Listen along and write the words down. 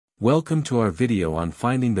Welcome to our video on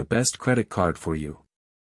finding the best credit card for you.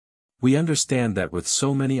 We understand that with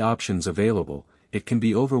so many options available, it can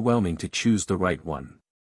be overwhelming to choose the right one.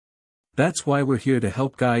 That's why we're here to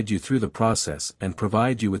help guide you through the process and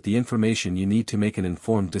provide you with the information you need to make an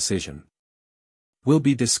informed decision. We'll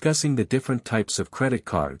be discussing the different types of credit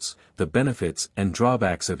cards, the benefits and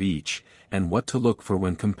drawbacks of each, and what to look for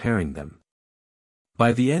when comparing them.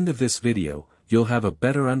 By the end of this video, you'll have a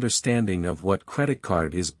better understanding of what credit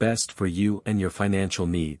card is best for you and your financial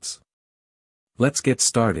needs. Let's get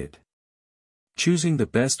started. Choosing the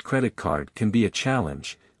best credit card can be a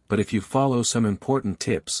challenge, but if you follow some important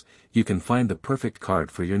tips, you can find the perfect card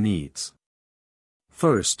for your needs.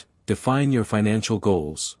 First, define your financial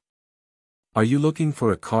goals. Are you looking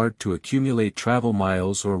for a card to accumulate travel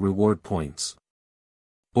miles or reward points?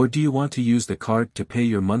 Or do you want to use the card to pay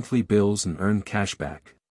your monthly bills and earn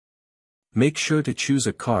cashback? Make sure to choose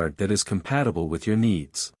a card that is compatible with your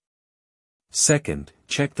needs. Second,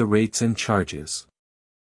 check the rates and charges.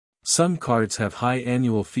 Some cards have high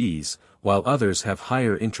annual fees, while others have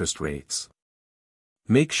higher interest rates.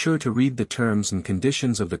 Make sure to read the terms and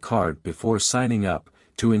conditions of the card before signing up,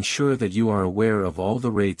 to ensure that you are aware of all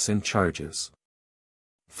the rates and charges.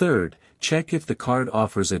 Third, check if the card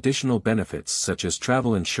offers additional benefits such as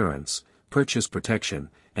travel insurance, purchase protection,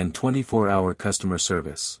 and 24-hour customer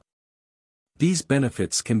service. These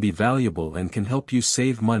benefits can be valuable and can help you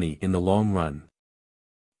save money in the long run.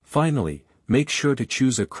 Finally, make sure to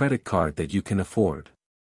choose a credit card that you can afford.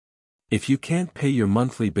 If you can't pay your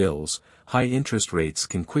monthly bills, high interest rates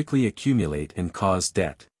can quickly accumulate and cause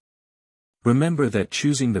debt. Remember that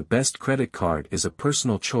choosing the best credit card is a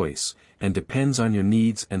personal choice, and depends on your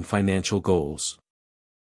needs and financial goals.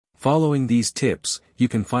 Following these tips, you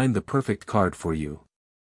can find the perfect card for you.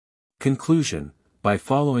 Conclusion: by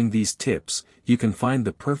following these tips, you can find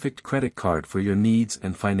the perfect credit card for your needs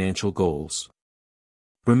and financial goals.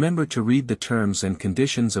 Remember to read the terms and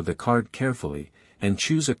conditions of the card carefully, and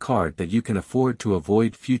choose a card that you can afford to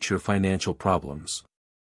avoid future financial problems.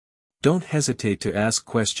 Don't hesitate to ask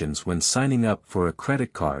questions when signing up for a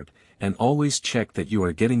credit card, and always check that you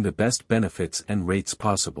are getting the best benefits and rates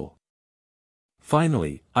possible.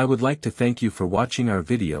 Finally, I would like to thank you for watching our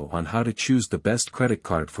video on how to choose the best credit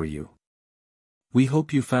card for you. We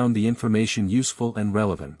hope you found the information useful and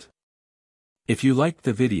relevant. If you liked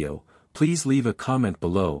the video, please leave a comment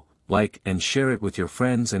below, like and share it with your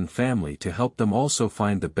friends and family to help them also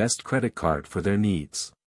find the best credit card for their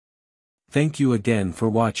needs. Thank you again for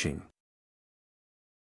watching.